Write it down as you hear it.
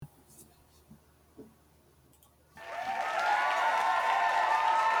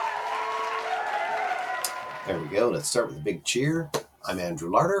There we go. Let's start with a big cheer. I'm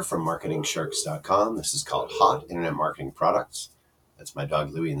Andrew Larder from marketingsharks.com. This is called Hot Internet Marketing Products. That's my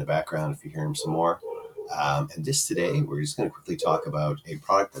dog Louie in the background if you hear him some more. And this today, we're just going to quickly talk about a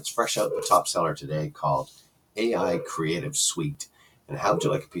product that's fresh out, the top seller today, called AI Creative Suite. And how would you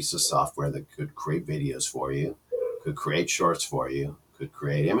like a piece of software that could create videos for you, could create shorts for you, could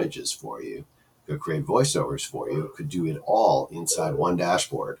create images for you, could create voiceovers for you, could do it all inside one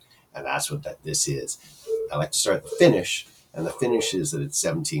dashboard. And that's what this is. I like to start at the finish, and the finish is that it's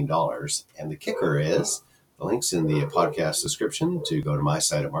 $17. And the kicker is, the link's in the podcast description to go to my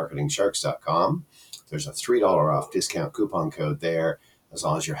site at marketingsharks.com. There's a $3 off discount coupon code there, as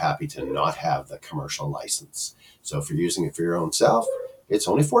long as you're happy to not have the commercial license. So if you're using it for your own self, it's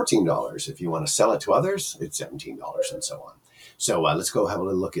only $14. If you want to sell it to others, it's $17 and so on. So let's go have a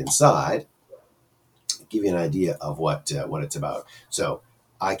little look inside, give you an idea of what it's about. So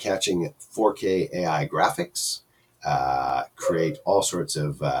eye-catching 4K AI graphics, create all sorts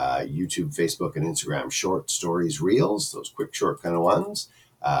of YouTube, Facebook, and Instagram short stories, reels, those quick, short kind of ones,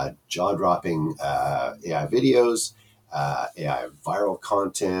 jaw-dropping AI videos, AI viral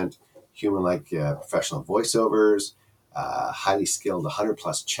content, human-like professional voiceovers, highly skilled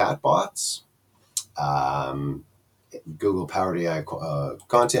 100-plus chatbots, Google-powered AI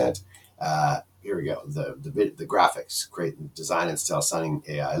content. Here we go. The graphics, create, design, and sell stunning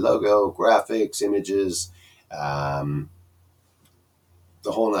AI logo, graphics, images, the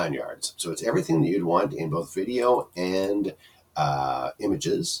whole nine yards. So it's everything that you'd want in both video and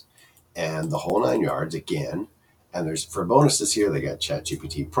images, and the whole nine yards again. And there's, for bonuses here, they got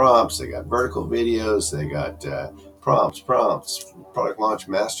ChatGPT prompts, they got vertical videos, they got prompts, product launch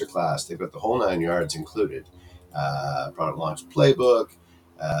masterclass. They've got the whole nine yards included. Product launch playbook,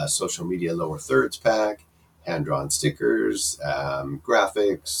 social media lower thirds pack, hand-drawn stickers,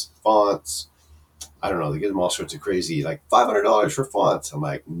 graphics, fonts. I don't know, they give them all sorts of crazy, like $500 for fonts. I'm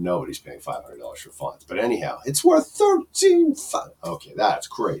like, nobody's paying $500 for fonts. But anyhow, it's worth $13. Okay, that's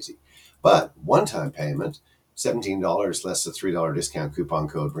crazy. But one-time payment, $17 less the $3 discount coupon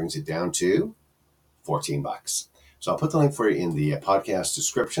code brings it down to $14. So I'll put the link for you in the podcast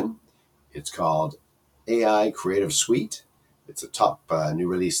description. It's called AI Creative Suite. It's a top new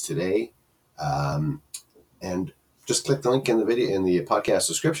release today. And just click the link in the video in the podcast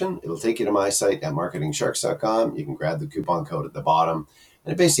description. It'll take you to my site at marketingsharks.com. You can grab the coupon code at the bottom.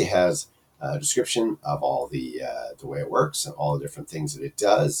 And it basically has a description of all the way it works and all the different things that it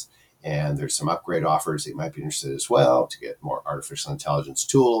does. And there's some upgrade offers that you might be interested in as well to get more artificial intelligence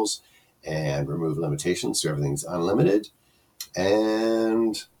tools and remove limitations so everything's unlimited.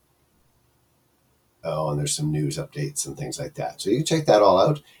 And there's some news updates and things like that. So you can check that all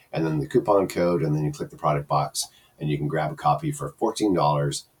out, and then the coupon code, and then you click the product box, and you can grab a copy for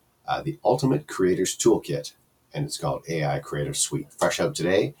 $14, the Ultimate Creators Toolkit, and it's called AI Creative Suite. Fresh out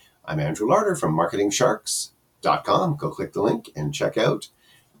today. I'm Andrew Larder from marketingsharks.com. Go click the link and check out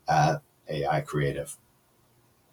AI Creative.